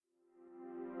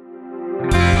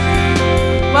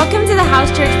Welcome to the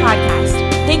House Church Podcast.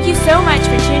 Thank you so much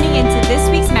for tuning into this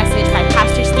week's message by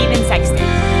Pastor Stephen Sexton.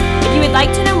 If you would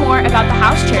like to know more about the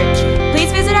House Church,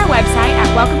 please visit our website at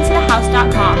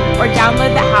welcometothehouse.com or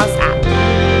download the House app.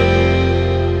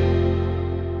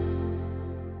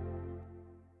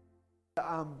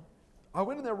 I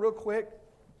went in there real quick,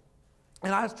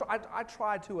 and I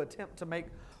try to attempt to make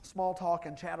small talk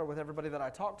and chatter with everybody that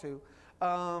I talk to.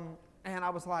 And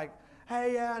I was like,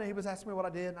 hey, yeah, and he was asking me what I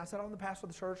did, and I said, I'm the pastor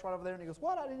of the church right over there, and he goes,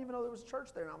 what? I didn't even know there was a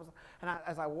church there.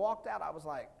 As I walked out, I was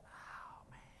like, oh,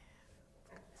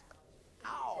 man.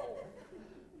 Ow.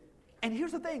 And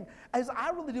here's the thing, as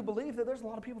I really do believe that there's a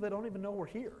lot of people that don't even know we're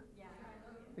here.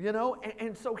 You know,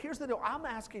 and so here's the deal. I'm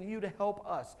asking you to help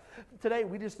us. Today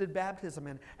we just did baptism,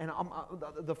 and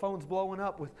the phone's blowing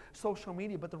up with social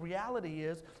media. But the reality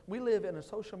is we live in a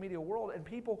social media world, and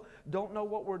people don't know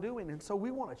what we're doing. And so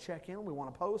we want to check in. We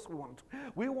want to post.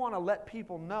 We want to let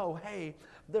people know, hey,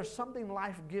 there's something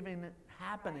life-giving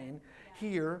happening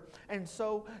here. And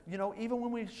so, you know, even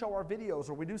when we show our videos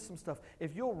or we do some stuff,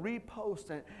 if you'll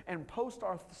repost and post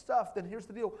our stuff, then here's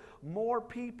the deal. More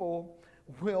people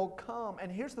will come. And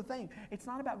here's the thing, it's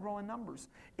not about growing numbers.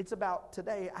 It's about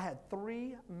today, I had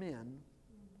 3 men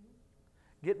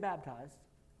get baptized.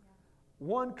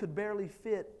 One could barely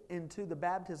fit into the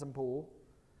baptism pool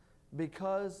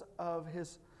because of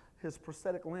his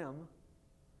prosthetic limb.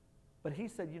 But he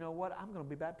said, you know what, I'm going to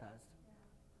be baptized.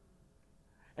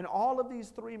 And all of these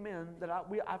 3 men that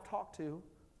I've talked to,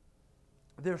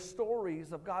 their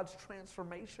stories of God's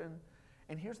transformation.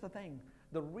 And here's the thing,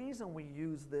 the reason we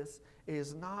use this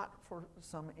is not for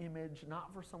some image,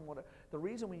 not for some whatever. The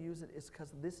reason we use it is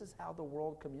because this is how the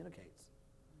world communicates.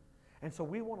 And so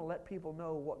we want to let people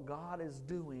know what God is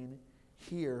doing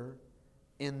here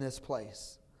in this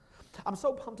place. I'm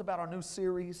so pumped about our new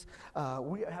series.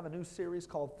 We have a new series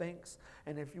called THNX.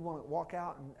 And if you want to walk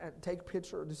out and take a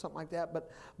picture or do something like that.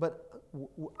 But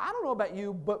I don't know about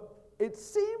you, but it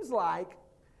seems like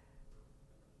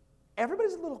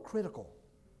everybody's a little critical.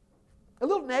 A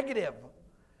little negative,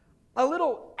 a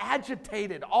little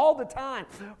agitated all the time,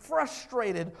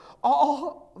 frustrated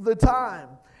all the time.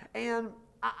 And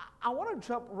I want to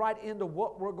jump right into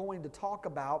what we're going to talk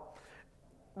about.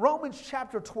 Romans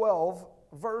chapter 12,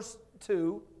 verse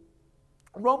 2.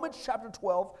 Romans chapter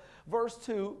 12, verse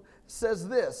 2 says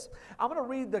this. I'm going to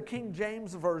read the King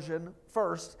James Version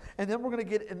first, and then we're going to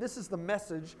get, and this is the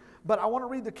Message, but I want to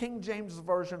read the King James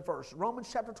Version first. Romans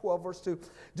chapter 12, verse 2.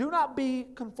 Do not be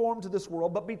conformed to this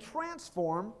world, but be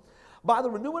transformed by the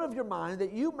renewing of your mind,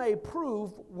 that you may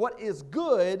prove what is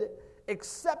good,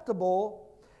 acceptable,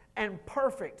 and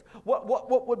perfect.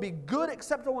 What would be good,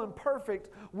 acceptable, and perfect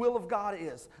will of God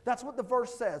is. That's what the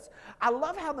verse says. I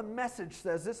love how the Message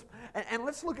says this, and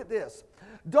let's look at this.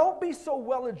 Don't be so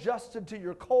well adjusted to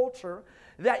your culture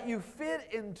that you fit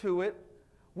into it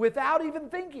without even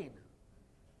thinking.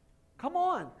 Come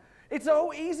on. It's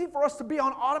so easy for us to be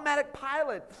on automatic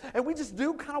pilot, and we just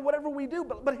do kind of whatever we do.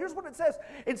 But here's what it says.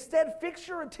 Instead, fix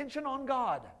your attention on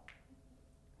God,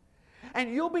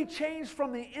 and you'll be changed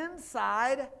from the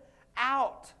inside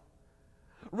out.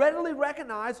 Readily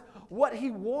recognize what He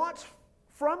wants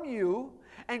from you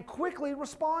and quickly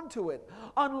respond to it.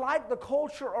 Unlike the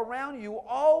culture around you,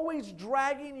 always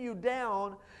dragging you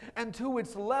down and to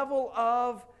its level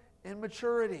of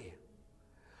immaturity.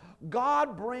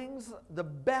 God brings the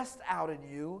best out in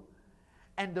you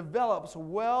and develops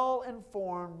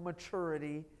well-informed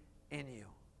maturity in you.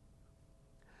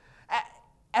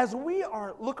 As we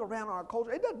look around our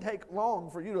culture, it doesn't take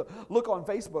long for you to look on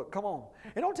Facebook. Come on.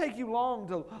 It don't take you long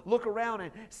to look around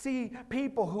and see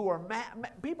people who are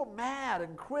mad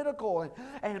and critical,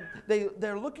 and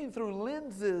they're looking through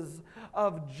lenses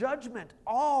of judgment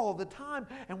all the time.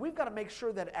 And we've got to make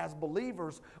sure that as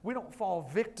believers, we don't fall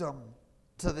victim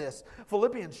to this.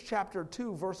 Philippians chapter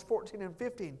 2, verse 14 and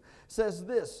 15 says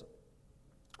this.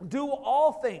 Do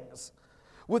all things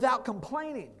without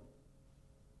complaining.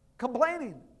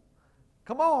 Complaining.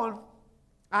 Come on.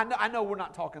 I know we're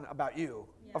not talking about you,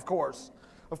 yeah. Of course.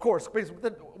 Because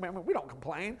we don't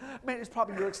complain. I mean, it's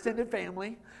probably your extended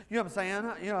family. You know what I'm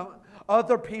saying? You know,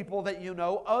 other people that you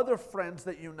know, other friends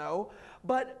that you know.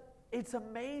 But it's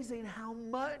amazing how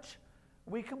much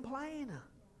we complain.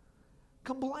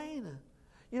 Complain.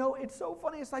 You know, it's so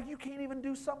funny. It's like you can't even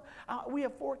do something. We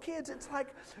have 4 kids. It's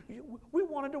like we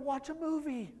wanted to watch a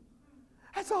movie.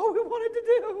 That's all we wanted to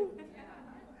do.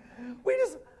 We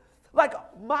just, like,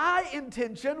 my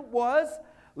intention was,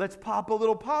 let's pop a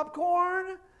little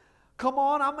popcorn. Come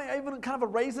on, I'm even kind of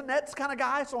a Raisinets kind of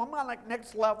guy, so I'm not like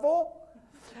next level.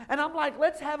 And I'm like,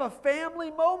 let's have a family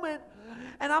moment.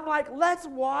 And I'm like, let's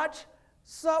watch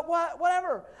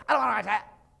whatever. I don't want to watch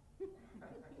that.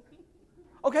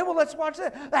 Okay, well, let's watch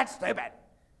that. That's stupid.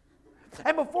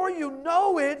 And before you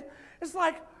know it, it's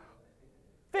like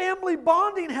family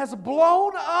bonding has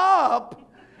blown up.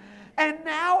 And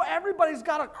now everybody's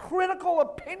got a critical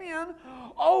opinion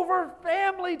over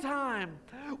family time.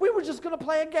 We were just going to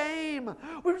play a game.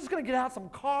 We were just going to get out some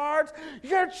cards.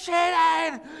 You're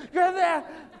cheating. You're there.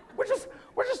 We're just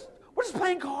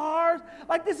playing cards.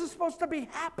 Like this is supposed to be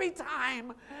happy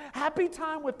time. Happy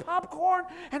time with popcorn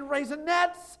and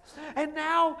Raisinets. And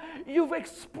now you've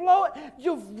exploded.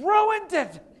 You've ruined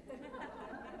it.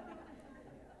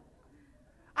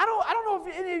 I don't know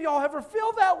if any of y'all ever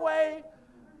feel that way.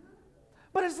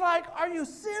 But it's like, are you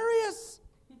serious?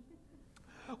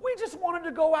 We just wanted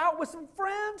to go out with some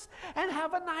friends and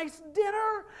have a nice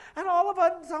dinner, and all of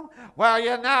a sudden, well,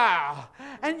 you know,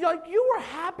 and you were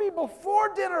happy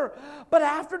before dinner, but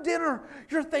after dinner,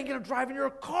 you're thinking of driving your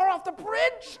car off the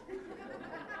bridge.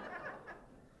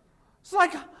 It's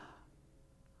like,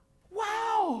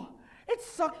 wow, it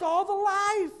sucked all the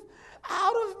life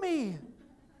out of me.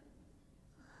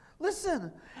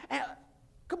 Listen, and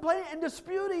complaining and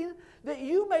disputing that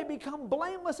you may become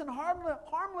blameless and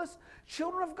harmless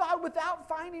children of God without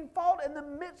finding fault in the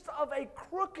midst of a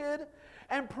crooked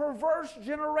and perverse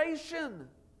generation,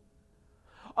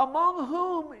 among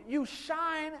whom you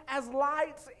shine as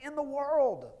lights in the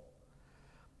world.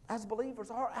 As believers,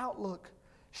 our outlook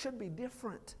should be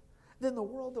different than the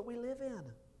world that we live in.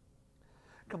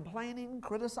 Complaining,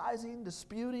 criticizing,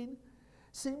 disputing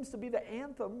seems to be the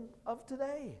anthem of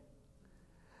today.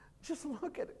 Just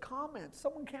look at comments.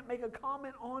 Someone can't make a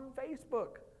comment on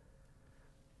Facebook.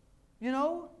 You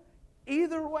know,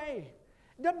 either way.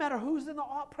 It doesn't matter who's in the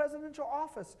presidential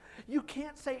office. You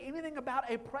can't say anything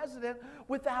about a president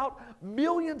without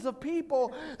millions of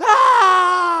people.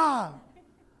 Ah!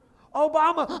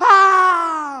 Obama.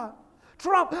 Ah!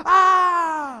 Trump.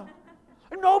 Ah!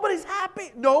 Nobody's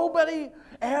happy.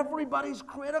 Everybody's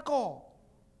critical.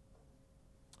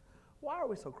 Why are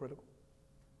we so critical?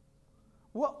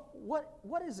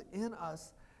 What is in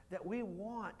us that we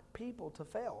want people to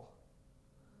fail?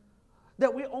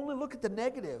 That we only look at the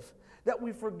negative, that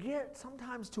we forget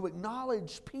sometimes to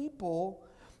acknowledge people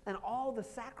and all the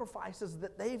sacrifices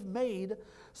that they've made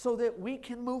so that we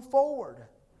can move forward.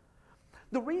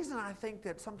 The reason I think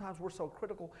that sometimes we're so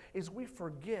critical is we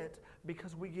forget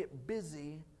because we get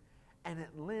busy and it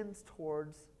lends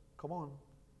towards,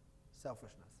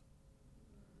 selfishness.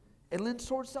 It lends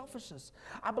towards selfishness.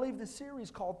 I believe this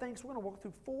series called THNX, we're going to walk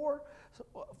through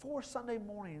four Sunday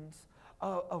mornings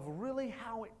of really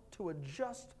how to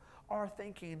adjust our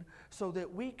thinking so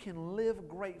that we can live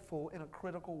grateful in a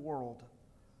critical world.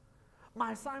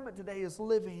 My assignment today is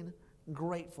living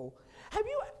grateful. Have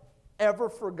you ever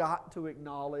forgot to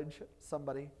acknowledge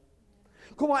somebody?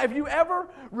 Come on, have you ever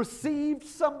received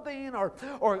something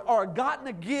or gotten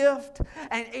a gift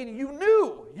and you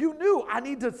knew I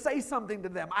need to say something to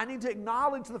them. I need to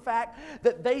acknowledge the fact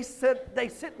that they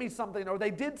sent me something or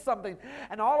they did something.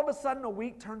 And all of a sudden a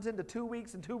week turns into 2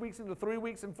 weeks and 2 weeks into 3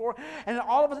 weeks and 4. And then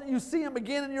all of a sudden you see them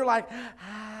again and you're like,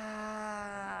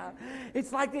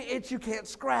 it's like the itch you can't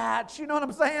scratch. You know what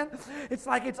I'm saying? It's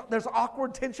like there's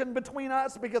awkward tension between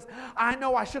us because I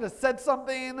know I should have said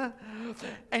something.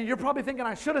 And you're probably thinking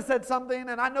I should have said something.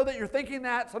 And I know that you're thinking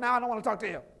that, so now I don't want to talk to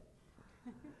you.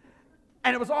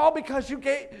 And it was all because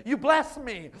you blessed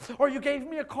me. Or you gave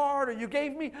me a card. Or you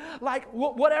gave me, like,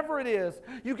 whatever it is.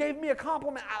 You gave me a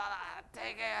compliment.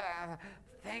 Take it.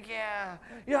 Thank you.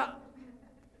 Yeah.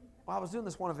 Well, I was doing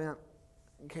this one event.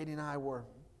 And Katie and I were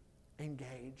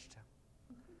engaged.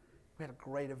 We had a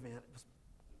great event. It was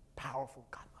powerful.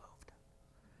 God moved.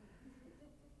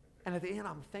 And at the end,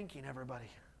 I'm thanking everybody.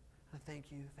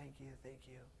 Thank you, thank you, thank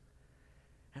you.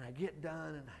 And I get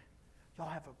done, and y'all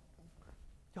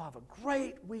have a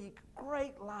great week,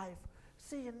 great life.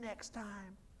 See you next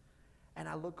time. And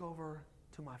I look over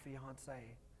to my fiance,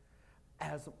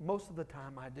 as most of the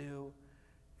time I do,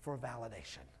 for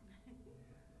validation.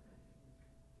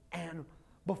 And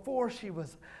before she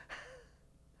was,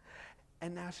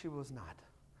 and now she was not.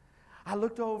 I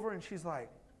looked over and she's like,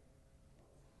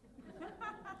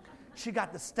 she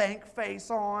got the stank face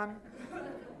on.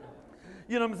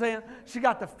 You know what I'm saying? She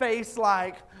got the face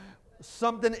like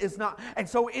something is not. And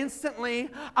so instantly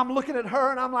I'm looking at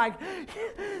her and I'm like,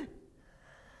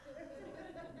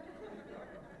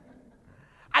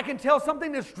 I can tell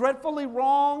something is dreadfully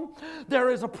wrong. There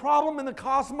is a problem in the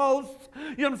cosmos. You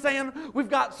know what I'm saying? We've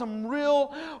got some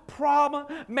real problem.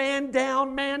 Man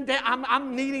down.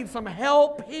 I'm needing some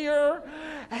help here.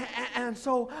 And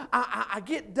so I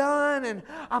get done and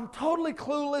I'm totally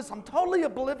clueless. I'm totally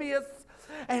oblivious.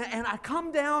 And I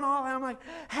come down and I'm like,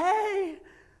 hey.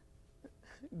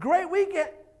 Great weekend.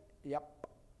 Yep.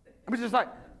 I was just like,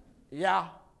 yeah.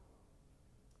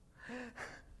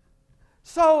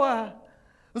 So, it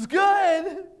was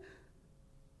good.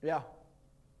 Yeah.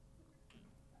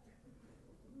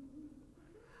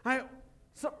 I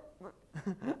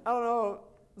don't know,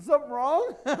 something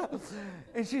wrong?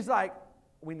 And she's like,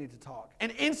 we need to talk.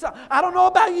 And inside, I don't know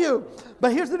about you,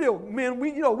 but here's the deal, man.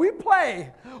 We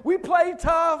play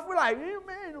tough. We're like,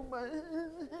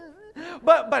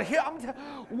 but here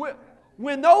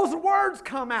when those words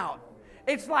come out,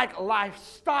 it's like life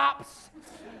stops.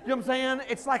 You know what I'm saying?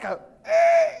 It's like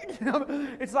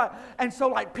it's like, and so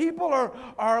like people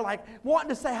are like wanting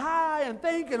to say hi and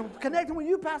think and connecting with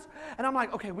you, Pastor. And I'm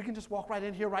like, okay, we can just walk right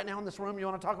in here right now in this room. You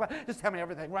want to talk about it? Just tell me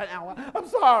everything right now. I'm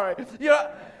sorry.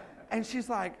 And she's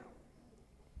like,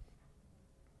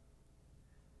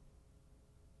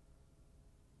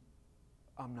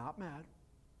 I'm not mad.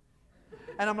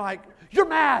 And I'm like, you're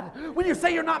mad. When you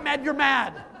say you're not mad, you're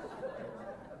mad.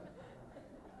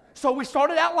 So we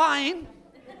started out lying.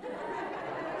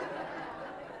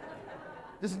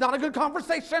 This is not a good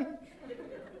conversation.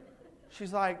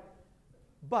 She's like,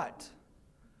 but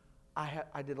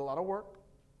I did a lot of work.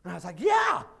 And I was like,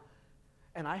 yeah.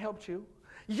 And I helped you.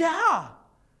 Yeah.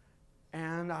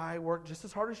 And I worked just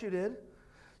as hard as you did.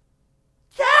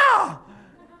 Yeah.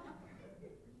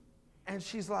 And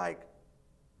she's like,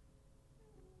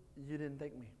 you didn't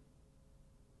thank me.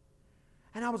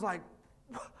 And I was like,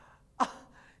 well,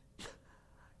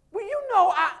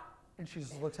 and she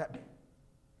just looks at me.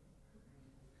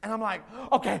 And I'm like,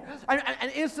 okay.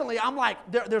 And instantly, I'm like,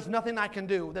 there's nothing I can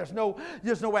do. There's no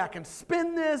way I can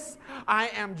spin this. I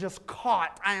am just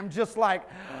caught. I am just like,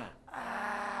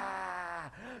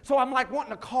 So I'm like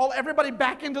wanting to call everybody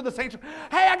back into the sanctuary.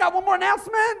 Hey, I got one more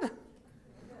announcement.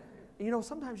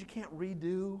 Sometimes you can't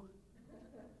redo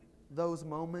those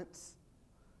moments.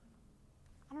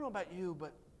 I don't know about you,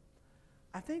 but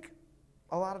I think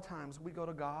a lot of times we go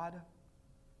to God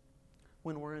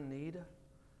when we're in need,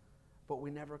 but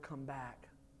we never come back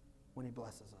when He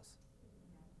blesses us.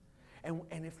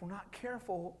 And if we're not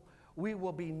careful, we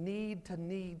will be need to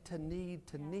need to need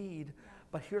to need.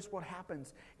 But here's what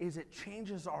happens, is it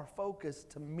changes our focus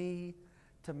to me,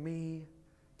 to me,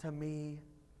 to me,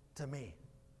 to me.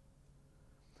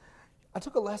 I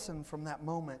took a lesson from that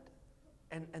moment,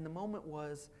 and the moment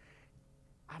was,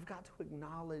 I've got to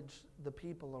acknowledge the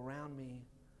people around me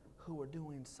who are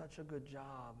doing such a good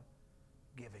job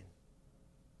giving.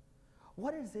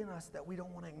 What is in us that we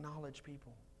don't want to acknowledge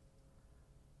people?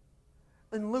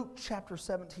 In Luke chapter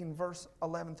 17, verse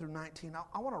 11 through 19,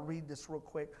 I want to read this real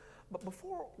quick. But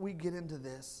before we get into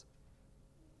this,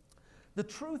 the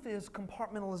truth is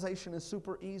compartmentalization is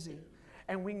super easy.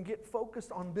 And we can get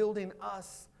focused on building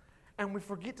us, and we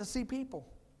forget to see people.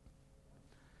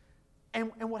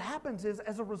 And what happens is,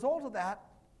 as a result of that,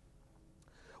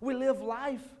 we live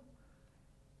life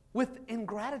with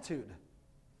ingratitude.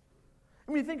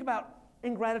 I mean, think about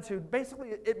ingratitude. Basically,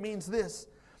 it means this: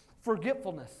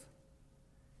 forgetfulness.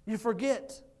 You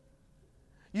forget.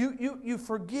 You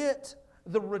forget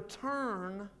the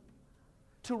return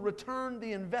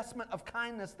the investment of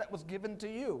kindness that was given to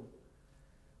you.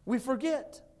 We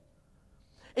forget.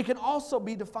 It can also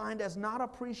be defined as not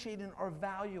appreciating or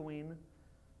valuing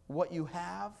what you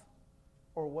have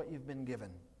or what you've been given.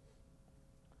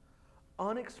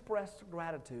 Unexpressed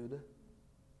gratitude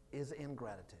is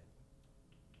ingratitude.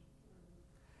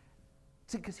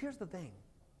 See, because here's the thing,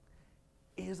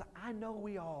 is I know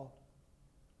we all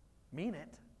mean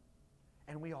it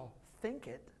and we all think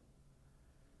it,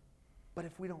 but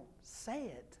if we don't say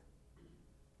it,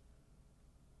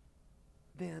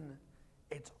 then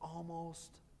it's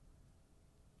almost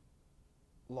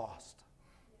lost.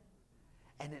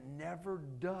 And it never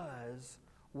does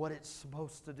what it's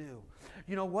supposed to do.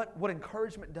 You know what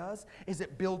encouragement does is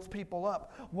it builds people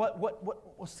up. What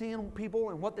seeing people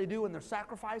and what they do and their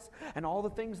sacrifice and all the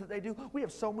things that they do. We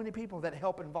have so many people that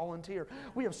help and volunteer.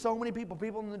 We have so many people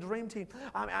in the dream team.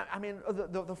 I mean,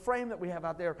 the frame that we have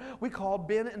out there, we called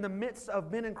Ben in the midst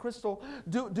of Ben and Crystal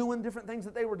doing different things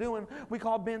that they were doing. We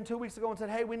called Ben 2 weeks ago and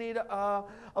said, hey, we need a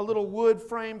little wood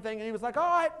frame thing. And he was like, all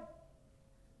right.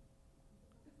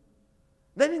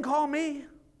 They didn't call me,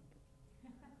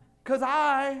 because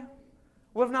I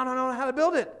would have not known how to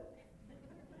build it.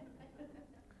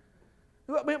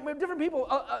 Different people,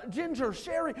 Ginger,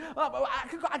 Sherry,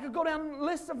 I could go down a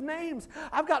list of names.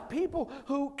 I've got people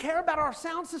who care about our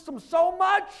sound system so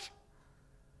much.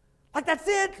 Like, that's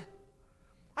it.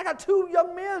 I got 2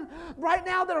 young men right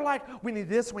now that are like, we need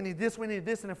this, we need this, we need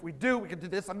this, and if we do, we can do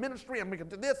this in ministry, and we can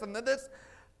do this and this.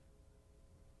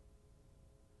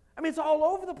 I mean, it's all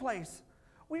over the place.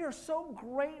 We are so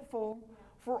grateful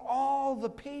for all the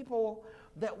people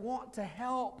that want to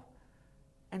help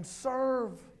and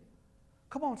serve.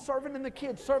 Come on, serving in the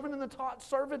kids, serving in the tots,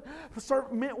 serving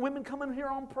women coming here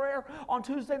on prayer on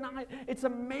Tuesday night. It's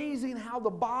amazing how the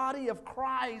body of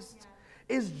Christ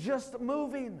is just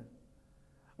moving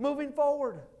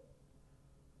forward.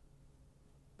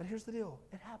 But here's the deal.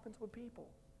 It happens with people.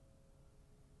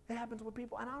 It happens with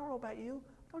people. And I don't know about you.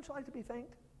 Don't you like to be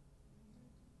thanked?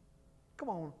 Come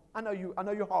on. I know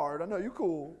you're hard. I know you're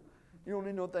cool. You don't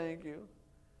need no thank you.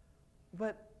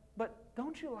 But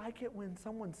don't you like it when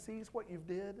someone sees what you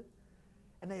did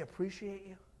and they appreciate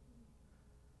you?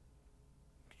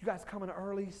 You guys coming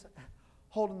early,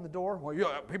 holding the door. Well,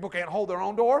 yeah, people can't hold their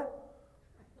own door.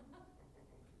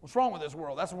 What's wrong with this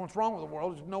world? That's what's wrong with the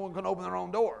world, is no one can open their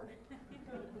own door.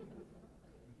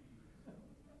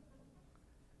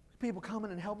 People coming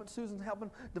and helping. Susan's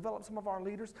helping develop some of our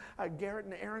leaders. Garrett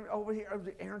and Aaron over here.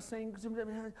 Aaron sings.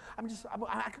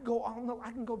 I can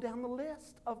go down the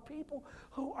list of people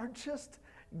who are just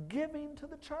giving to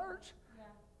the church. Yeah.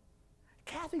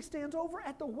 Kathy stands over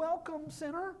at the Welcome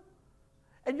Center,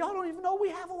 and y'all don't even know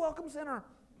we have a Welcome Center.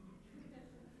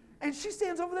 And she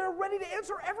stands over there ready to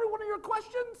answer every one of your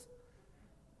questions.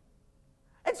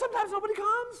 And sometimes nobody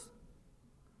comes.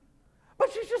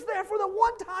 But she's just there for the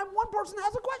one time one person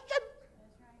has a question.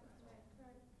 That's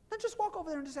right. Then just walk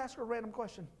over there and just ask her a random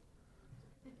question.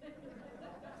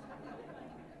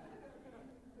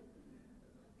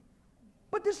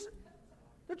 But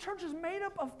the church is made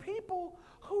up of people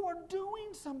who are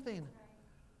doing something.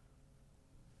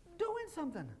 Doing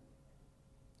something.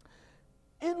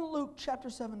 In Luke chapter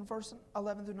 7, verse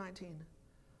 11 through 19,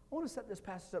 I want to set this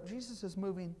passage up. Jesus is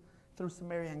moving through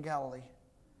Samaria and Galilee.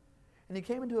 And he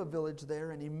came into a village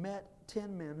there, and he met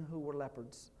 10 men who were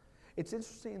leopards. It's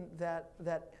interesting that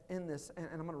in this, and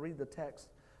I'm going to read the text,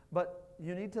 but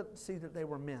you need to see that they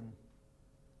were men,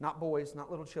 not boys,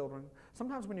 not little children.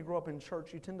 Sometimes when you grow up in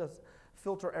church, you tend to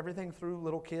filter everything through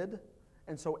little kid,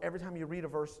 and so every time you read a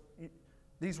verse,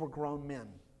 these were grown men.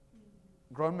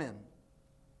 Grown men.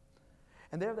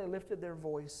 And there they lifted their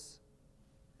voice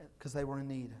because they were in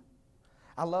need.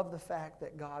 I love the fact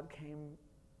that God came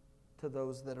to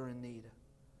those that are in need.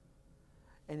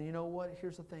 And you know what?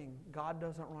 Here's the thing. God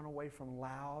doesn't run away from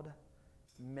loud,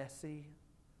 messy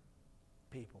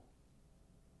people.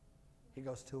 He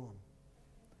goes to them.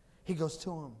 He goes to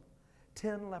them.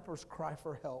 10 lepers cry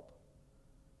for help,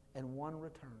 and one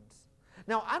returns.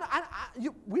 Now,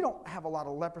 we don't have a lot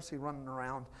of leprosy running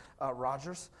around,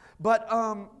 Rogers, but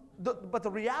the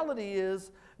reality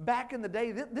is, back in the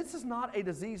day, this is not a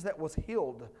disease that was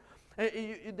healed.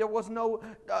 There was no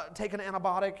take an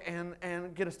antibiotic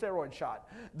and get a steroid shot.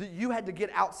 You had to get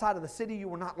outside of the city. You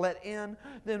were not let in.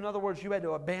 In other words, you had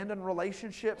to abandon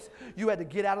relationships. You had to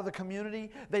get out of the community.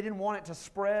 They didn't want it to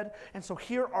spread. And so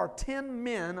here are 10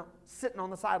 men sitting on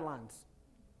the sidelines.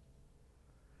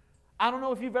 I don't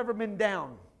know if you've ever been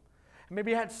down.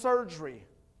 Maybe you had surgery.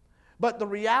 But the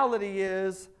reality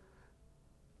is,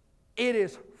 it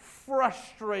is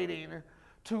frustrating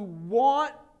to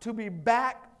want to be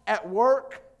back at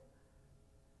work,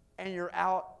 and you're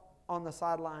out on the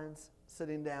sidelines,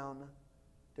 sitting down,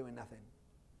 doing nothing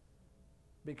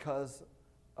because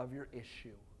of your issue,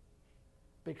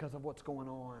 because of what's going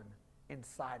on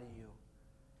inside of you.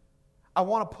 I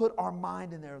want to put our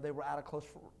mind in there. They were out of close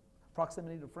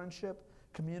proximity to friendship,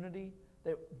 community,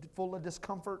 they're full of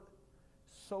discomfort,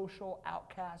 social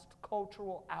outcast,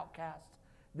 cultural outcast.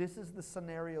 This is the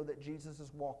scenario that Jesus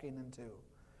is walking into.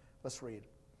 Let's read.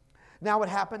 Now it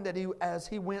happened that as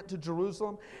he went to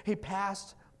Jerusalem, he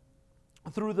passed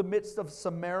through the midst of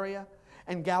Samaria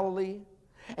and Galilee,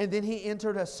 and then he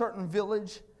entered a certain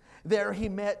village. There he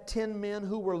met 10 men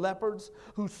who were leopards,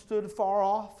 who stood far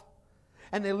off.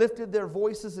 And they lifted their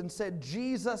voices and said,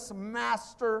 "Jesus,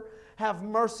 Master, have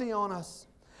mercy on us."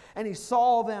 And he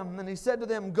saw them, and he said to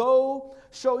them, "Go,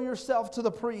 show yourself to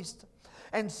the priest."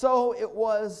 And so it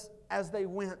was, as they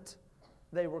went,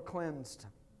 they were cleansed.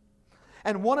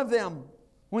 And one of them,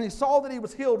 when he saw that he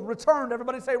was healed, returned.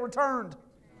 Everybody say returned.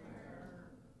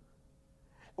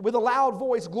 With a loud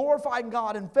voice, glorifying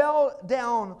God, and fell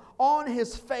down on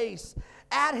his face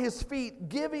at his feet,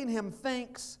 giving him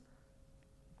thanks.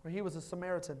 For he was a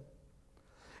Samaritan.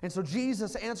 And so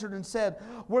Jesus answered and said,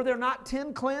 "Were there not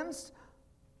 10 cleansed?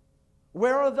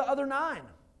 Where are the other 9?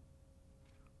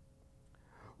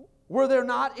 Were there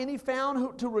not any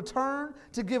found to return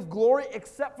to give glory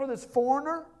except for this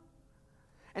foreigner?"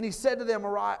 And he said to him,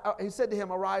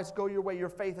 "Arise, go your way, your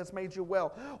faith has made you well."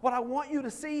 What I want you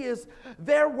to see is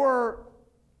there were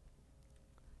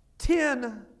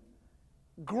 10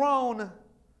 grown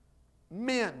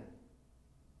men.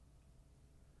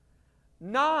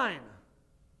 9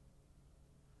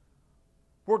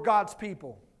 were God's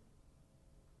people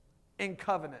in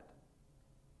covenant,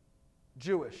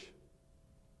 Jewish,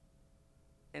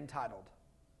 entitled.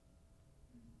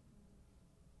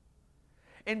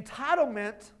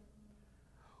 Entitlement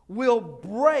will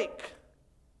break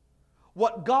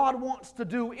what God wants to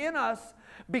do in us,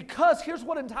 because here's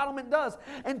what entitlement does.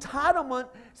 Entitlement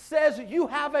says you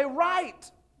have a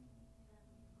right.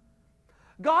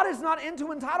 God is not into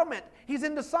entitlement. He's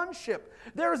into sonship.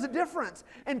 There is a difference.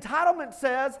 Entitlement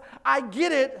says, I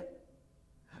get it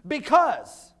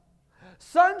because.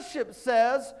 Sonship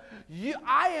says,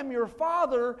 I am your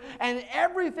father and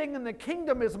everything in the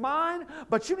kingdom is mine,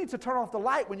 but you need to turn off the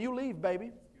light when you leave,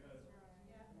 baby.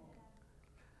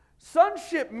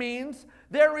 Sonship means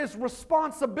there is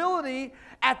responsibility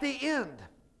at the end.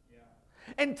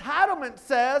 Entitlement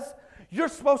says you're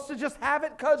supposed to just have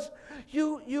it because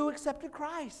you accepted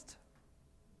Christ.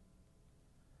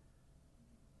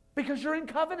 Because you're in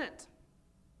covenant.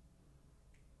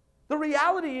 The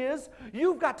reality is,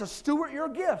 you've got to steward your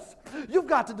gifts. You've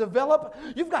got to develop.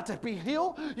 You've got to be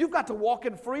healed. You've got to walk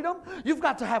in freedom. You've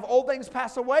got to have old things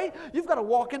pass away. You've got to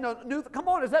walk into new. Come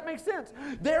on, does that make sense?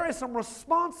 There is some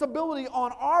responsibility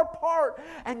on our part,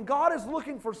 and God is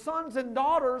looking for sons and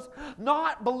daughters,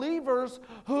 not believers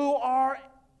who are.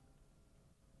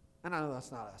 And I know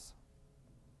that's not us.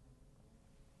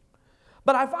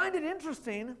 But I find it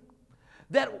interesting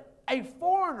that a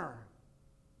foreigner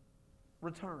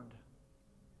returned.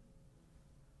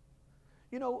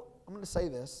 You know, I'm going to say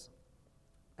this,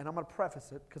 and I'm going to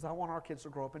preface it because I want our kids to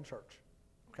grow up in church.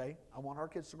 Okay? I want our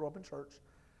kids to grow up in church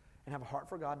and have a heart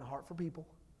for God and a heart for people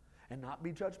and not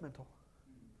be judgmental.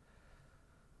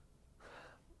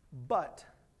 But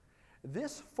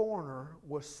this foreigner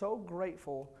was so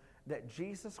grateful that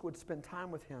Jesus would spend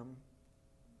time with him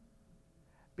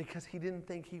because he didn't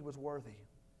think he was worthy.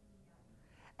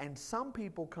 And some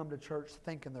people come to church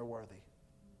thinking they're worthy.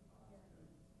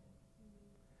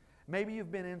 Maybe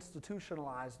you've been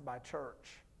institutionalized by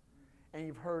church and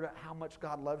you've heard how much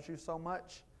God loves you so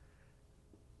much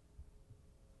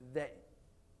that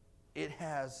it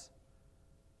has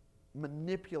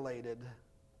manipulated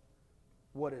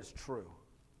what is true.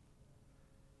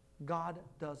 God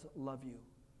does love you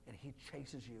and He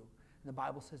chases you. And the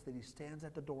Bible says that He stands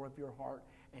at the door of your heart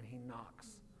and He knocks.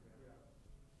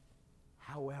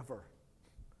 However,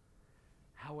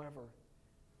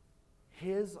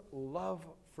 His love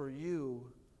for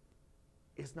you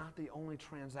is not the only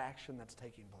transaction that's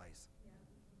taking place.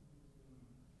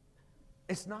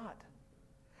 It's not.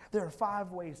 There are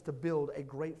 5 ways to build a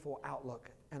grateful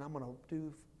outlook, and I'm going to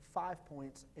do 5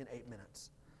 points in 8 minutes.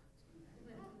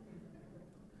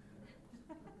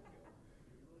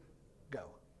 Go.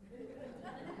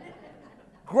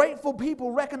 Grateful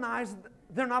people recognize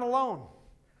they're not alone.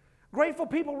 Grateful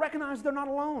people recognize they're not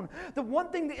alone. The one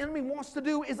thing the enemy wants to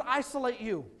do is isolate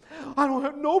you.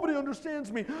 Nobody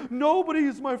understands me. Nobody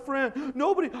is my friend.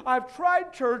 I've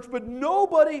tried church, but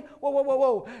nobody.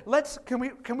 Whoa.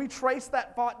 Can we trace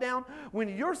that thought down? When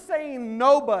you're saying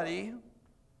nobody,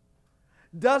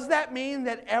 does that mean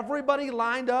that everybody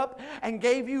lined up and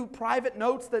gave you private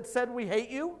notes that said we hate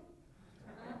you?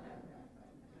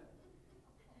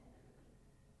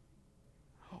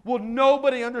 Well,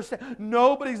 nobody understands.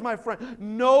 Nobody's my friend.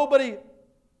 Nobody.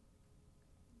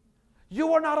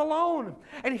 You are not alone.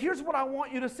 And here's what I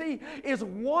want you to see is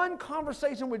one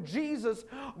conversation with Jesus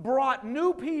brought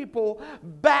new people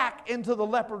back into the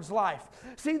leopard's life.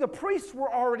 See, the priests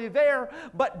were already there,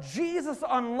 but Jesus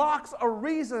unlocks a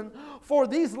reason for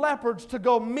these leopards to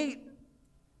go meet.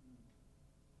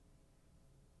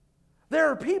 There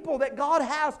are people that God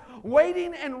has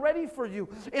waiting and ready for you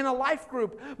in a life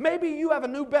group. Maybe you have a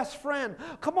new best friend.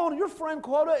 Come on, your friend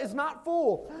quota is not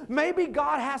full. Maybe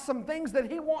God has some things that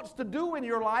He wants to do in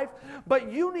your life, but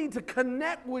you need to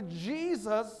connect with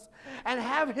Jesus and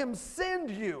have Him send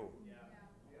you.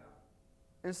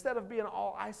 Instead of being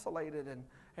all isolated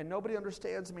and nobody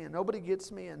understands me and nobody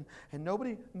gets me and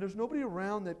there's nobody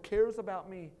around that cares about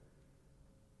me.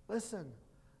 Listen,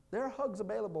 there are hugs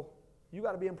available. You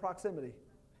got to be in proximity.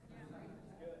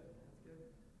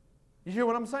 You hear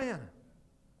what I'm saying?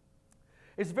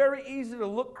 It's very easy to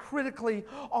look critically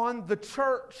on the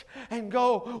church and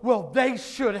go, well, they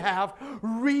should have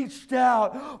reached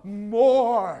out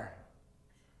more.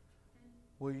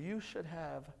 Well, you should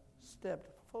have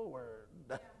stepped forward.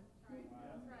 Does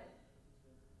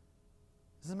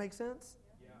this make sense?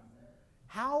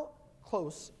 How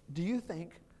close do you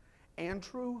think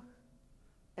Andrew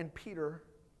and Peter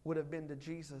would have been to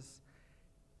Jesus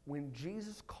when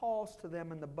Jesus calls to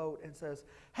them in the boat and says,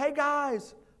 hey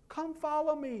guys, come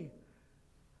follow me.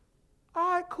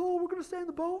 All right, cool, we're going to stay in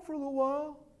the boat for a little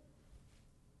while.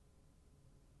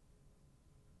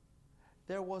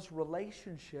 There was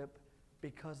relationship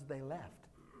because they left.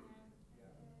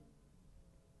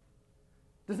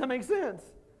 Does that make sense?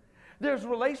 There's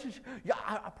relationship. Yeah,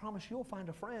 I promise you'll find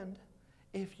a friend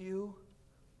if you...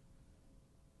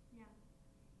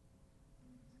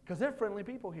 Because they're friendly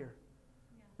people here.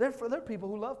 They're people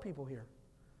who love people here.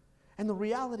 And the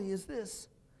reality is this.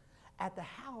 At the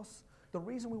house, the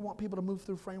reason we want people to move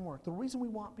through framework, the reason we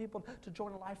want people to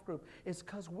join a life group is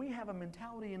because we have a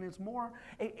mentality and it's more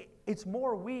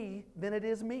we than it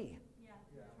is me. Yeah,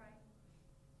 that's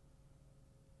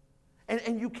right.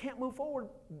 And you can't move forward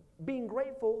being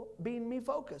grateful, being me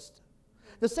focused.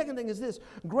 The second thing is this.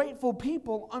 Grateful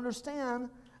people understand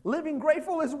living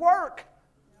grateful is work.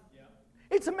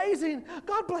 It's amazing.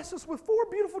 God bless us with 4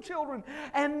 beautiful children,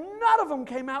 and none of them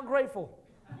came out grateful.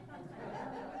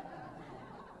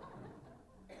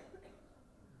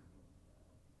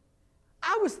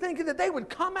 I was thinking that they would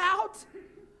come out,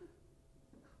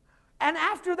 and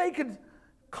after they could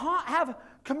have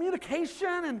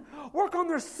communication and work on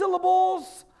their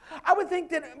syllables, I would think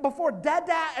that before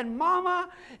Dada and Mama,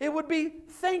 it would be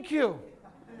thank you.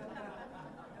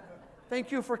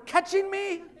 Thank you for catching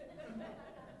me.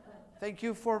 Thank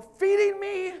you for feeding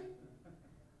me.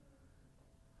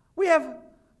 We have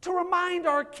to remind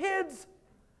our kids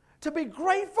to be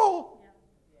grateful.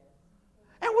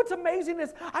 And what's amazing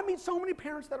is I meet so many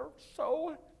parents that are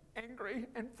so angry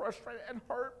and frustrated and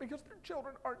hurt because their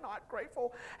children are not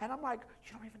grateful. And I'm like,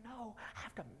 you don't even know. I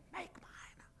have to make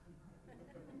mine.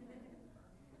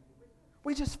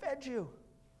 We just fed you.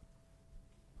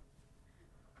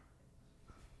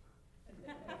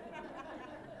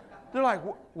 They're like,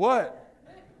 what?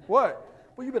 What?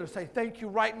 Well, you better say thank you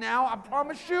right now. I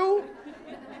promise you.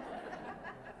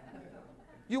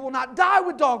 You will not die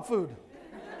with dog food.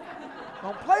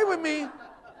 Don't play with me.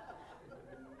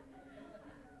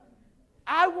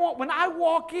 When I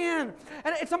walk in,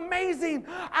 and it's amazing,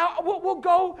 we'll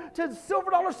go to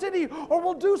Silver Dollar City or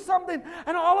we'll do something,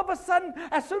 and all of a sudden,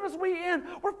 as soon as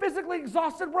we're physically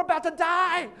exhausted, we're about to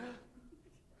die.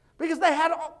 Because they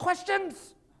had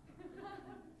questions.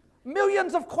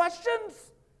 Millions of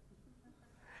questions.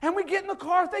 And we get in the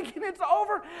car thinking it's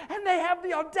over, and they have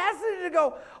the audacity to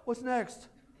go, what's next?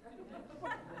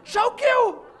 Choke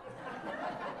you!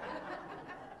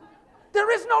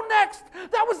 There is no next.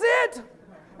 That was it.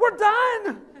 We're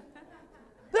done.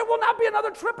 There will not be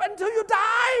another trip until you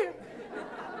die.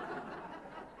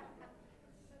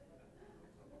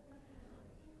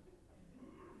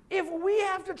 If we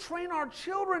have to train our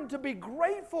children to be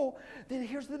grateful, then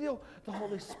here's the deal. The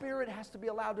Holy Spirit has to be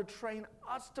allowed to train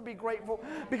us to be grateful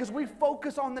because we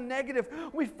focus on the negative.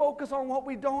 We focus on what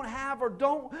we don't have or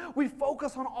don't. We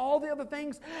focus on all the other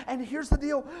things. And here's the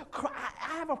deal. I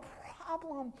have a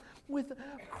problem with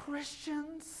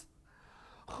Christians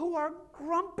who are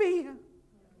grumpy.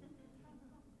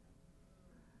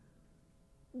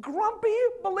 Grumpy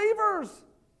believers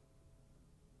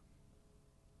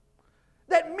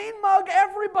that mean mug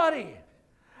everybody.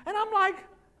 And I'm like,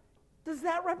 does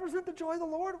that represent the joy of the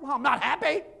Lord? Well, I'm not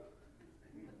happy.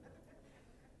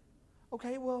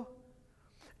 Okay, well,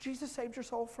 Jesus saved your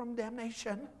soul from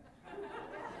damnation.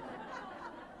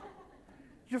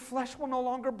 Your flesh will no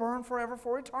longer burn forever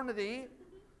for eternity.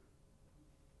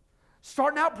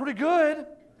 Starting out pretty good.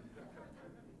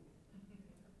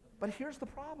 But here's the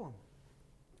problem.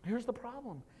 Here's the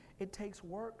problem. It takes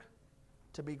work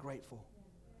to be grateful.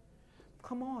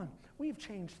 Come on. We've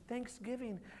changed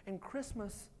Thanksgiving and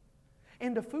Christmas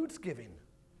into Foodsgiving.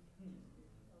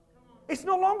 It's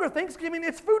no longer Thanksgiving,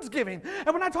 it's Foodsgiving.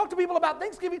 And when I talk to people about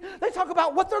Thanksgiving, they talk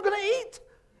about what they're going to eat.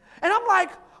 And I'm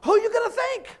like, who are you going to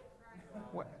thank?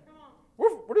 What?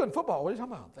 We're doing football. What are you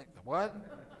talking about? What?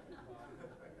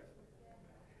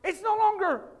 It's no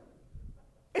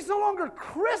longer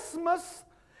Christmas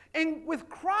with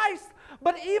Christ,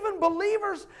 but even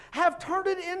believers have turned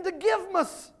it into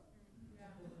Givemas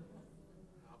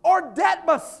or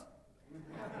Debtmas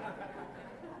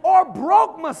or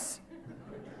Brokemas.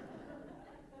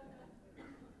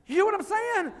 You know what I'm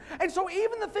saying? And so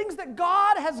even the things that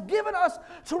God has given us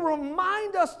to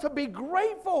remind us to be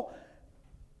grateful.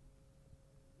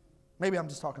 Maybe I'm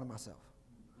just talking to myself.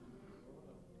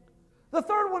 The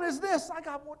third one is this. I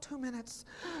got 2 minutes.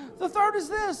 The third is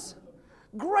this.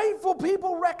 Grateful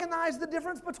people recognize the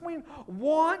difference between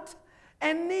want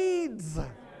and needs.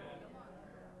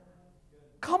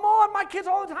 Come on, my kids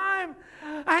all the time.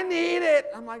 I need it.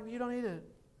 I'm like, you don't need it.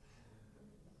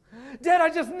 Dad, I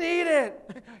just need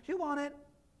it. You want it.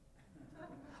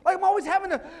 Like I'm always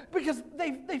having to, because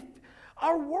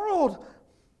our world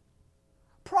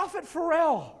Prophet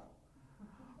Pharrell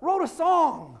wrote a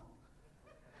song.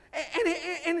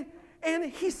 And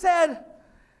he said,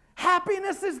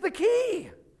 happiness is the key.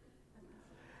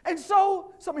 And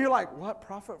so some of you are like, what,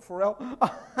 Prophet Pharrell?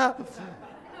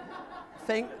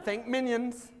 think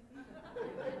Minions.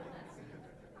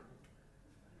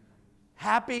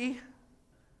 Happiness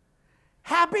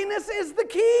is the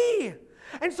key.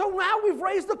 And so now we've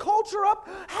raised the culture up.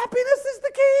 Happiness is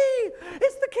the key.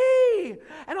 It's the key.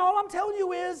 And all I'm telling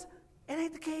you is, it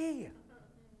ain't the key.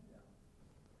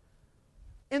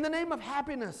 In the name of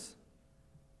happiness,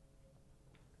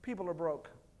 people are broke.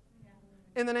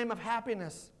 In the name of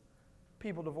happiness,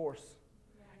 people divorce.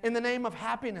 In the name of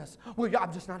happiness, well,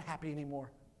 I'm just not happy anymore.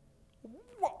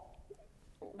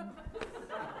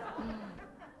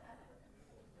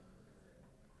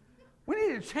 We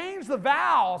need to change the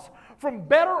vows from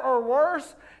better or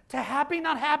worse to happy,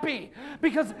 not happy.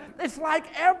 Because it's like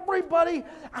everybody,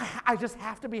 I just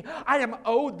have to be, I am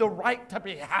owed the right to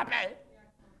be happy.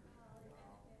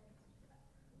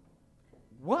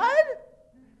 What?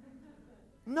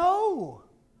 No.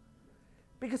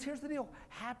 Because here's the deal.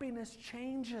 Happiness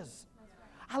changes.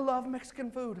 I love Mexican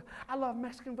food. I love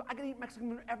Mexican food. I can eat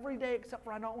Mexican food every day except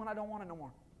for when I don't want it no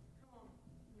more.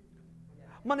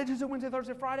 Monday, Tuesday, Wednesday,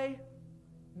 Thursday, Friday,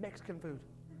 Mexican food.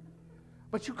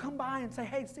 But you come by and say,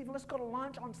 hey, Stephen, let's go to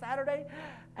lunch on Saturday.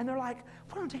 And they're like,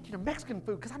 we're going to take you to Mexican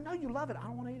food because I know you love it. I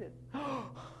don't want to eat it.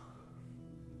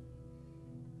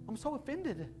 I'm so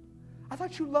offended. I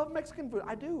thought you loved Mexican food.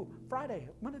 I do. Friday,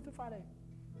 Monday through Friday.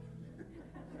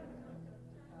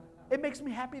 It makes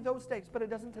me happy those days, but it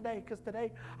doesn't today because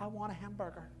today I want a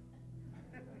hamburger.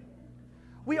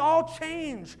 We all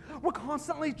change. We're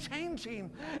constantly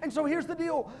changing. And so here's the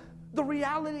deal. The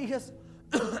reality is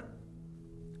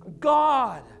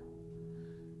God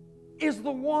is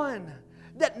the one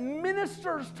that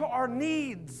ministers to our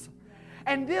needs.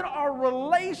 And then our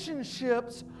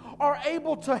relationships are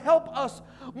able to help us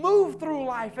move through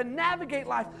life and navigate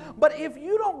life. But if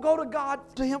you don't go to God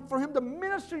for Him to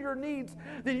minister your needs,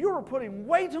 then you are putting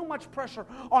way too much pressure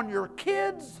on your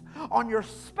kids, on your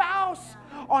spouse,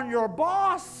 on your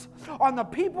boss, on the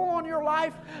people in your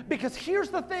life. Because here's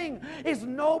the thing, is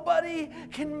nobody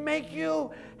can make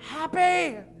you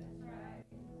happy.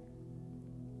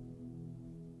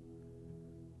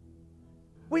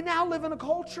 We now live in a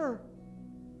culture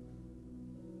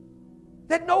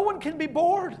that no one can be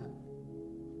bored.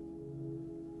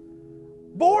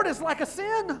 Bored is like a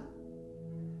sin.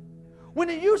 When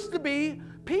it used to be,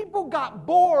 people got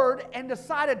bored and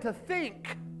decided to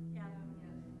think.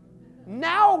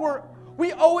 Now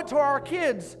we owe it to our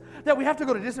kids that we have to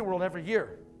go to Disney World every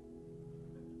year.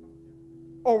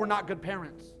 Or we're not good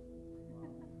parents.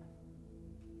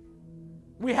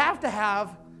 We have to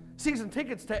have season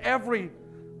tickets to every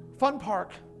fun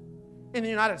park in the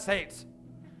United States.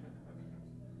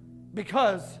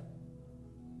 Because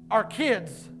our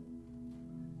kids,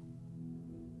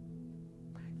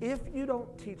 if you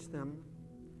don't teach them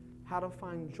how to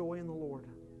find joy in the Lord,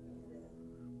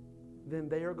 then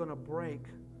they are going to break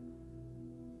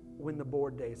when the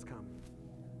board days come.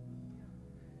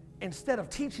 Instead of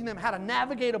teaching them how to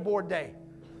navigate a board day.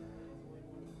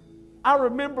 I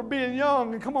remember being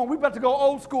young, and come on, we're about to go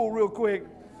old school real quick.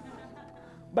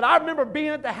 But I remember being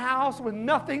at the house with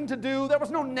nothing to do. There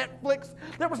was no Netflix.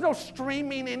 There was no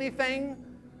streaming anything.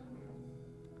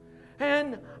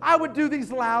 And I would do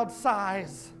these loud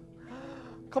sighs.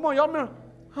 Come on, y'all remember?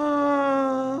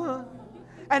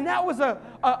 And that was a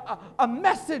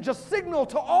message, a signal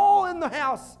to all in the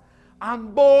house.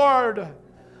 I'm bored.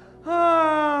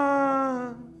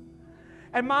 And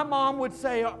my mom would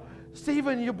say,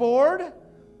 Stephen, you bored?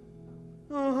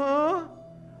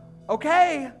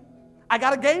 Okay. I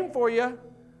got a game for you.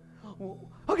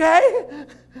 Okay.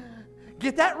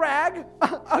 Get that rag.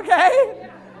 Okay.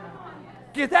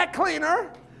 Get that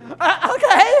cleaner.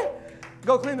 Okay.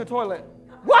 Go clean the toilet.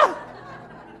 What?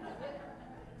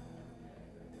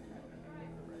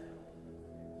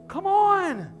 Come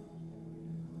on.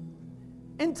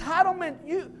 Entitlement.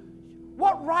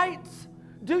 What rights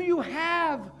do you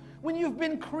have when you've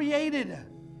been created?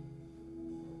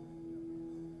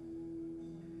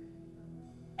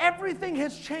 Everything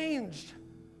has changed.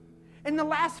 In the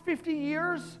last 50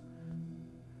 years,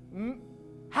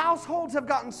 households have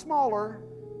gotten smaller,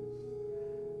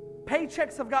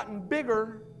 paychecks have gotten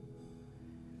bigger,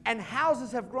 and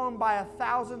houses have grown by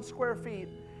 1,000 square feet,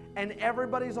 and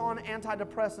everybody's on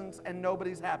antidepressants and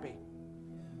nobody's happy.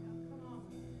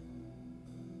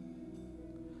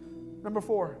 Number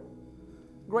 4,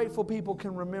 grateful people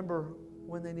can remember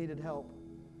when they needed help.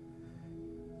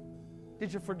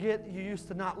 Did you forget you used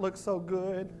to not look so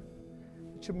good?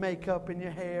 Get your makeup and your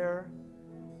hair.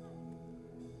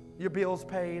 Your bills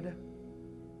paid.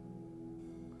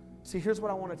 See, here's what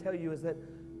I want to tell you is that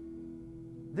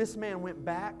this man went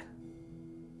back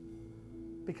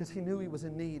because he knew he was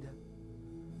in need.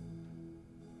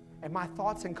 And my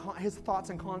thoughts and his thoughts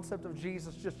and concept of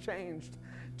Jesus just changed.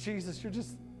 Jesus, you're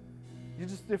just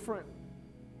different.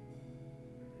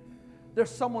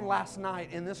 There's someone last night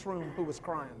in this room who was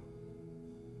crying.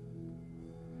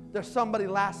 There's somebody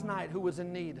last night who was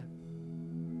in need.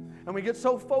 And we get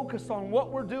so focused on what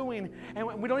we're doing,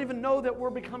 and we don't even know that we're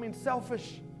becoming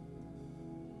selfish.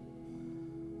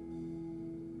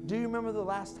 Do you remember the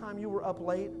last time you were up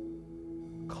late,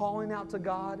 calling out to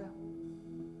God,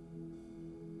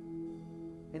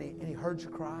 and he heard you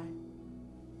cry?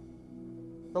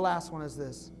 The last one is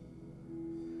this.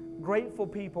 Grateful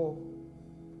people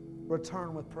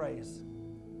return with praise.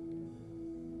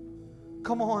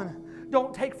 Come on.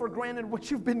 Don't take for granted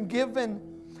what you've been given.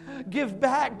 Give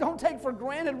back. Don't take for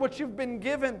granted what you've been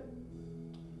given.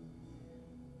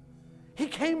 He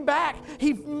came back.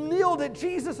 He kneeled at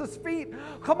Jesus' feet.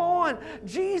 Come on.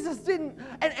 Jesus didn't,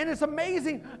 and it's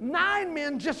amazing. 9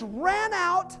 men just ran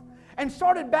out and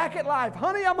started back at life.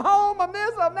 Honey, I'm home. I'm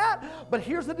this, I'm that. But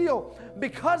here's the deal.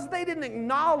 Because they didn't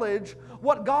acknowledge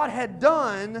what God had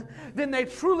done, then they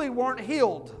truly weren't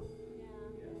healed.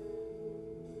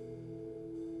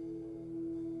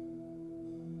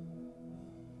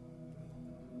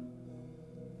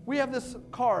 We have this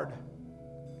card,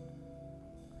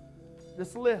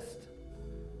 this list.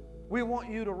 We want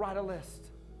you to write a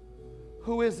list.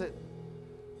 Who is it?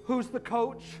 Who's the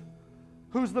coach?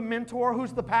 Who's the mentor?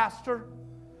 Who's the pastor?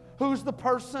 Who's the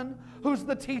person? Who's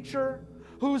the teacher?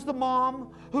 Who's the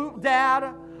mom? Who,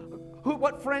 dad?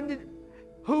 What friend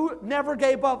who never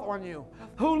gave up on you?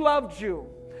 Who loved you?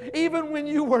 Even when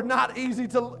you were not easy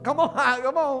to, come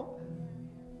on.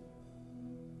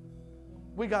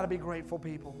 We got to be grateful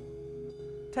people.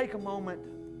 Take a moment.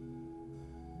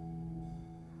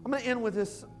 I'm going to end with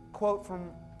this quote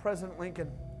from President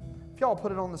Lincoln. If y'all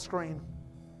put it on the screen.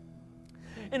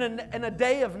 In a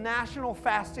day of national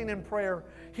fasting and prayer,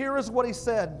 here is what he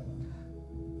said.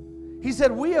 He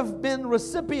said, "We have been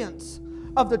recipients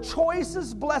of the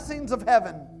choicest blessings of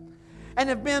heaven and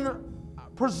have been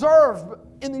preserved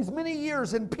in these many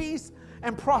years in peace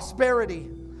and prosperity.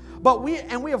 But we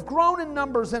have grown in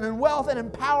numbers and in wealth and in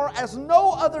power as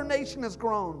no other nation has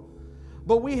grown.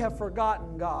 But we have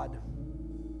forgotten God.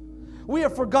 We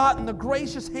have forgotten the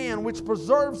gracious hand which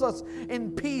preserves us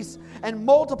in peace and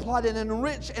multiplied and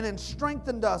enriched and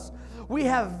strengthened us. We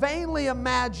have vainly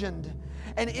imagined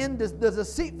and in the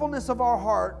deceitfulness of our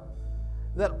heart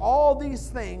that all these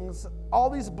things, all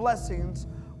these blessings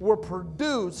were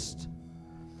produced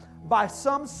by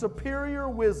some superior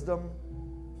wisdom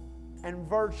and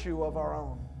virtue of our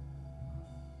own."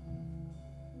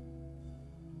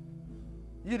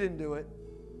 You didn't do it.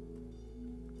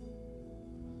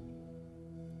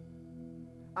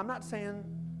 I'm not saying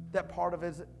that part of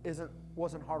it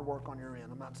wasn't hard work on your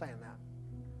end. I'm not saying that.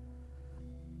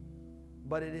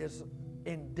 But it is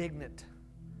indignant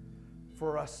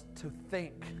for us to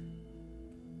think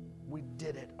we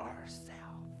did it ourselves.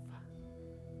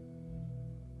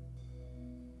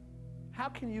 How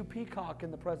can you peacock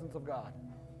in the presence of God?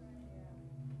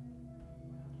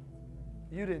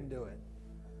 You didn't do it.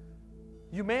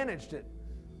 You managed it,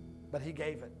 but He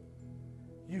gave it.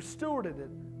 You stewarded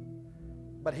it,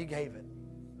 but He gave it.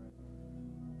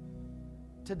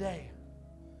 Today,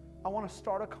 I want to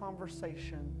start a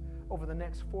conversation over the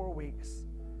next 4 weeks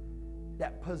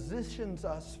that positions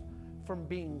us from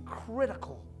being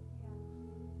critical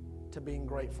to being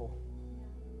grateful.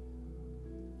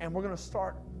 And we're going to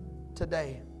start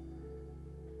today.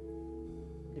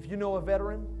 If you know a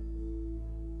veteran,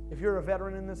 if you're a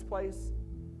veteran in this place,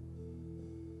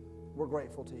 we're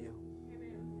grateful to you.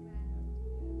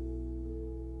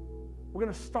 We're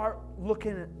going to start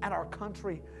looking at our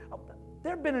country.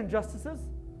 There have been injustices.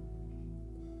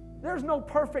 There's no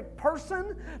perfect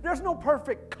person. There's no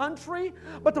perfect country.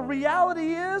 But the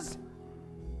reality is,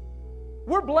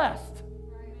 we're blessed.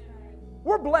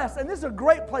 We're blessed, and this is a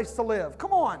great place to live.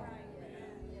 Come on.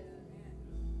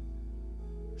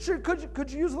 Sure,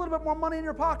 could you use a little bit more money in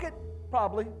your pocket?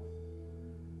 Probably.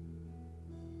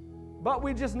 But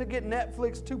we just get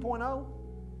Netflix 2.0.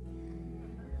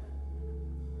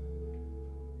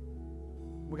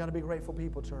 We got to be grateful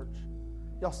people, church.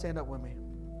 Y'all stand up with me.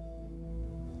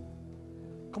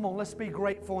 Come on, let's be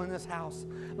grateful in this house.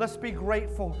 Let's be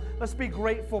grateful. Let's be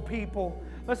grateful people.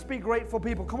 Let's be grateful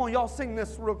people. Come on, y'all sing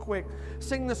this real quick.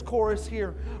 Sing this chorus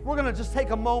here. We're going to just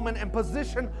take a moment and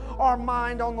position our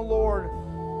mind on the Lord.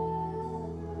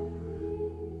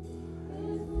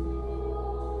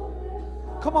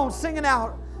 Come on, sing it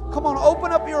out. Come on,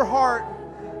 open up your heart.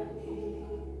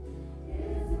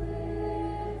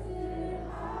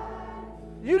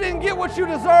 You didn't get what you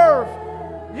deserve.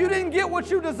 You didn't get what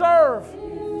you deserve.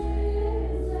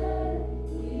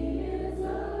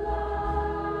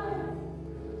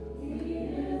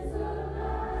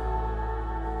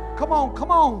 Come on,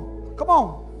 come on, come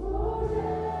on.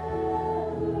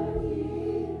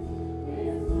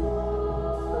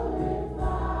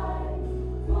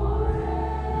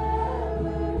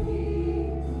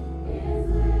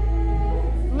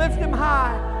 Lift Him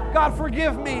high. God,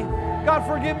 forgive me. God,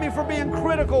 forgive me for being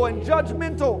critical and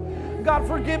judgmental. God,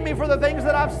 forgive me for the things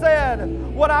that I've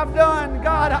said, what I've done.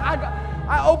 God,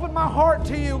 I open my heart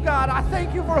to You. God, I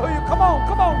thank You for who You. Come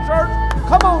on, church.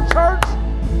 Come on, church.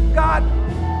 God.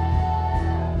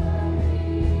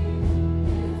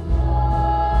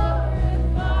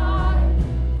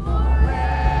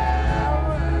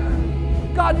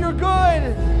 God, You're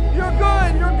good. You're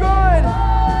good. You're good.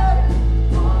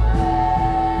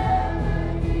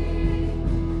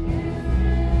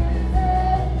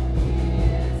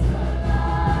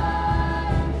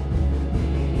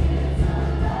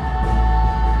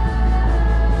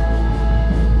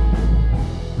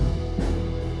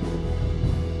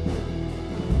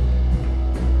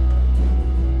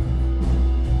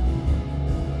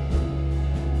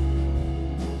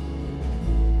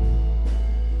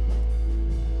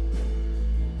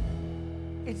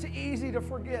 It's easy to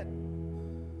forget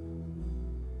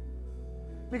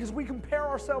because we compare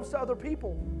ourselves to other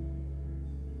people.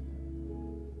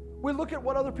 We look at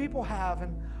what other people have,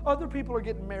 and other people are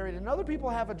getting married, and other people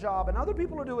have a job, and other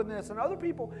people are doing this, and other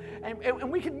people,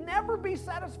 and we can never be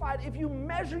satisfied if you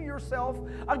measure yourself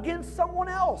against someone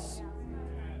else.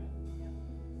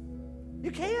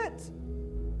 You can't.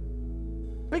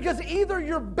 Because either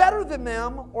you're better than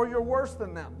them or you're worse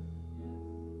than them.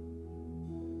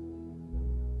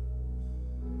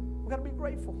 We've got to be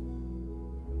grateful.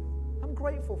 I'm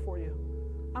grateful for you.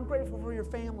 I'm grateful for your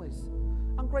families.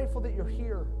 I'm grateful that you're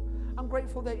here. I'm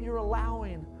grateful that you're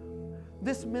allowing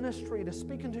this ministry to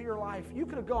speak into your life. You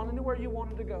could have gone anywhere you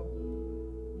wanted to go.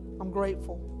 I'm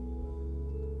grateful.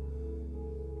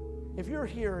 If you're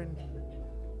here and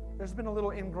there's been a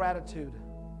little ingratitude,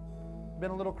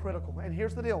 been a little critical, and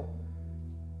here's the deal.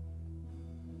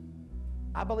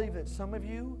 I believe that some of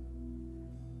you,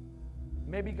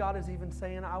 maybe God is even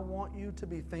saying, I want you to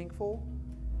be thankful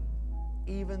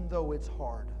even though it's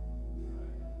hard.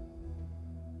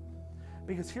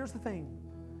 Because here's the thing.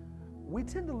 We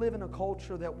tend to live in a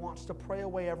culture that wants to pray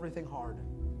away everything hard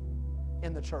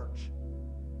in the church.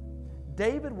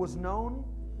 David was known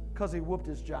because he whooped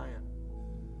his giant.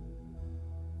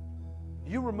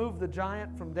 You remove the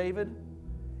giant from David,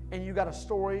 and you got a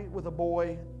story with a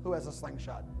boy who has a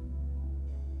slingshot.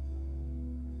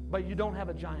 But you don't have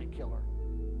a giant killer.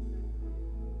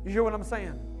 You hear what I'm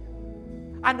saying?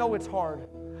 I know it's hard.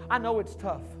 I know it's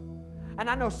tough. And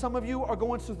I know some of you are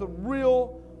going through the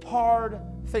real hard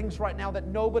things right now that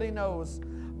nobody knows.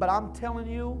 But I'm telling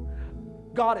you,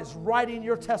 God is writing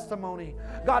your testimony.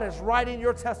 God is writing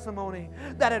your testimony.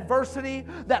 That adversity,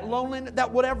 that loneliness,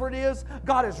 that whatever it is,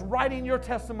 God is writing your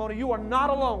testimony. You are not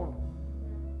alone.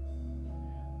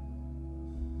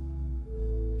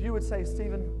 If you would say,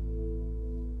 Stephen,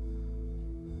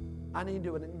 I need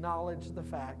to acknowledge the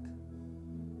fact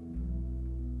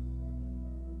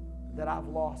that I've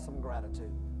lost some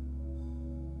gratitude.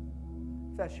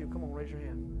 If that's you, come on, raise your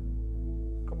hand.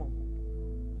 Come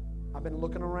on. I've been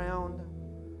looking around,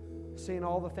 seeing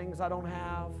all the things I don't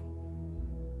have,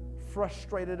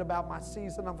 frustrated about my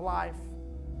season of life.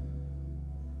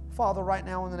 Father, right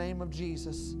now in the name of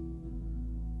Jesus,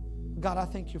 God, I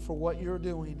thank You for what You're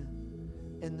doing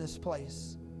in this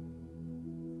place.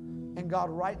 And God,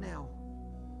 right now,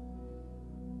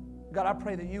 God, I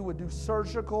pray that You would do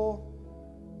surgical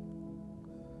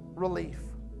relief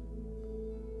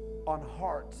on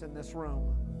hearts in this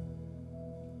room.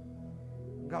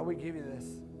 God, we give You this.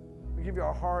 We give You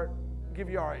our heart, give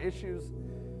You our issues,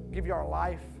 give You our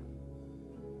life.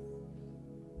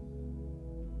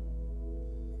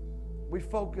 We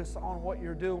focus on what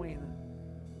You're doing.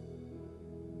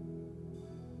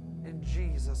 In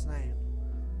Jesus' name.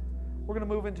 We're going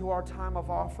to move into our time of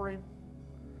offering.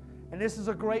 And this is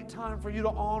a great time for you to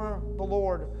honor the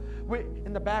Lord.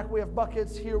 In the back we have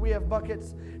buckets. Here we have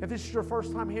buckets. If this is your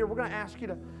first time here, we're going to ask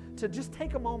you to just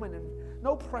take a moment and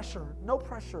no pressure.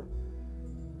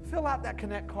 Fill out that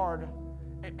Connect card.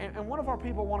 And one of our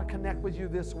people want to connect with you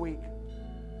this week.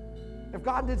 If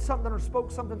God did something or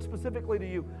spoke something specifically to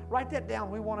you, write that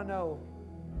down. We want to know.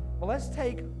 Well, let's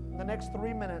take the next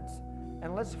 3 minutes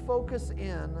and let's focus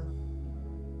in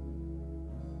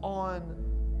on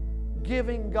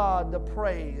giving God the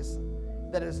praise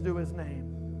that is due His name.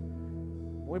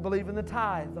 We believe in the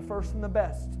tithe, the first and the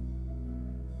best.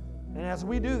 And as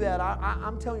we do that,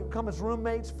 I'm telling you, come as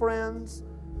roommates, friends,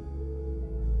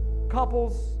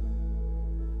 couples,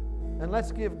 and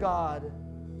let's give God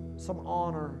some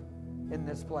honor in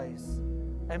this place.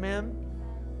 Amen?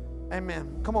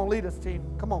 Amen. Come on, lead us, team.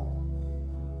 Come on.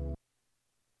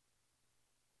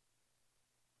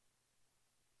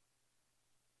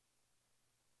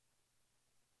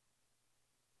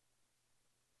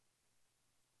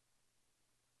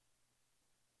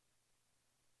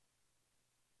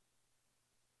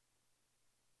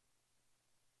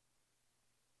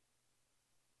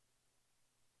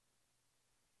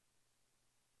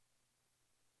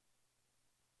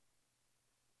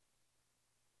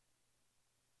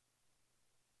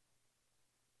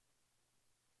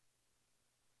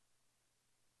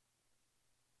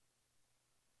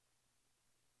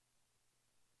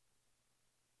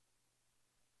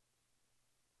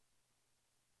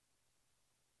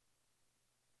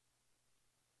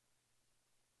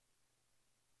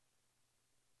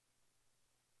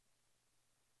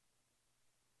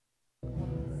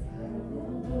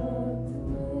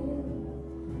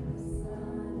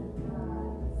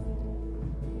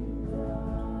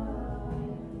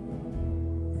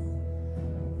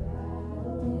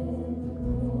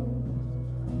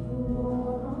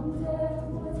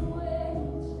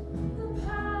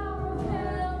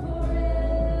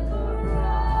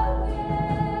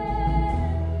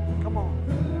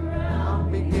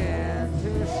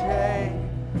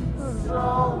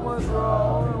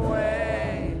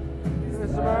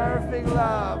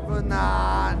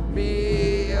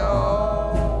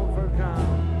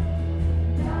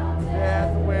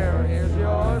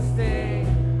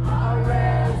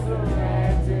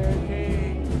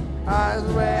 As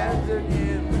resurrected